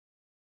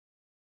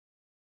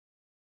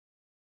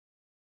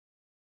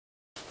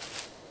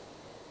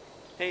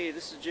Hey,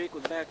 this is Jake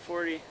with Back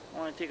 40. I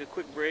want to take a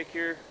quick break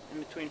here in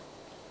between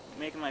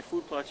making my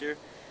food plots here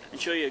and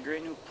show you a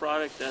great new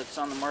product that's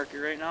on the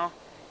market right now.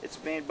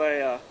 It's made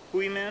by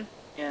Hooyman,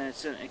 and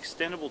it's an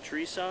extendable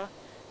tree saw.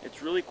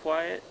 It's really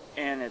quiet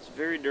and it's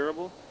very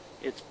durable.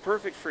 It's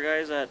perfect for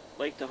guys that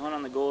like to hunt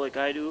on the go like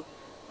I do.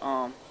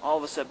 All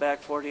of us at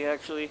Back 40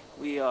 actually,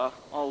 we all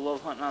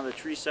love hunting on the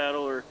tree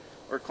saddle or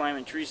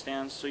climbing tree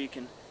stands, so you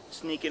can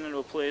sneak into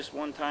a place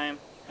one time,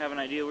 have an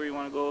idea where you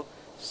want to go,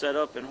 set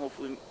up, and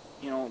hopefully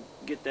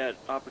get that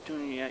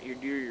opportunity at your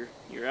deer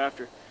you're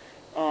after.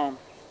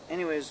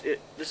 Anyways,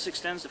 this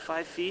extends to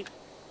 5 feet.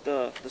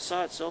 The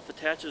saw itself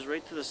attaches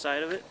right to the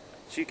side of it,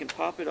 so you can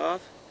pop it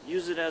off,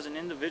 use it as an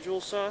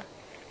individual saw,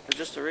 or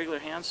just a regular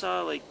hand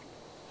saw like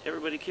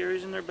everybody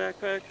carries in their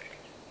backpack,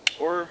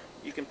 or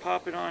you can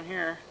pop it on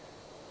here,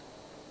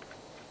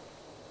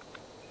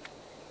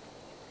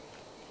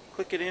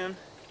 click it in,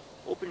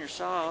 open your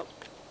saw up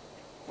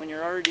when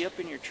you're already up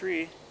in your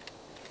tree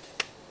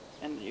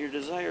and your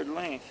desired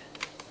length,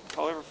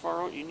 however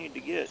far out you need to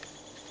get,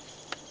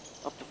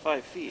 up to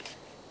 5 feet.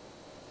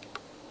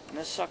 And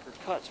this sucker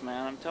cuts,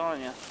 man, I'm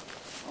telling you.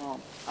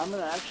 I'm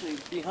going to actually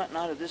be hunting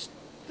out of this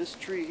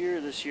tree here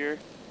this year.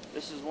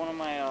 This is one of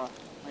my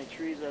my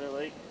trees that I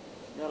like.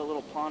 Got a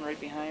little pond right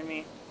behind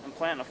me. I'm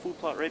planting a food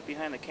plot right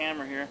behind the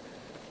camera here.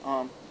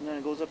 And then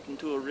it goes up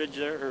into a ridge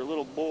there, or a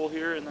little bowl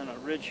here, and then a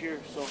ridge here.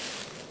 So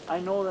I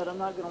know that I'm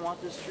not going to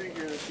want this tree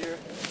here this year,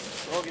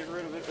 so I'll get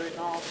rid of it right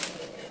now.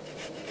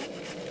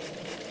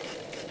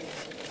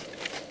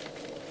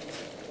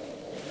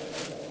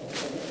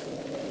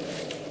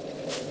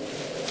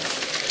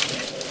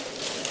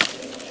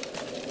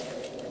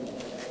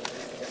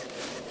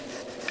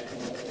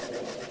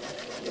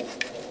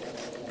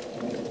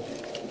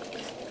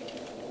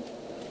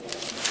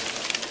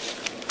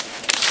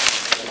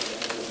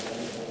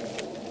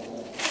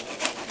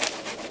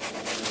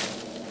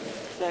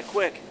 That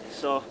quick.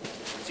 So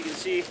as you can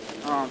see,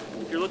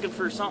 if you're looking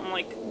for something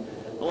like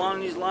along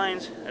these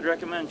lines, I'd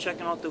recommend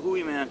checking out the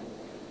Hooyman.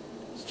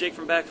 It's Jake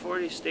from Back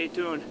 40. Stay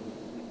tuned.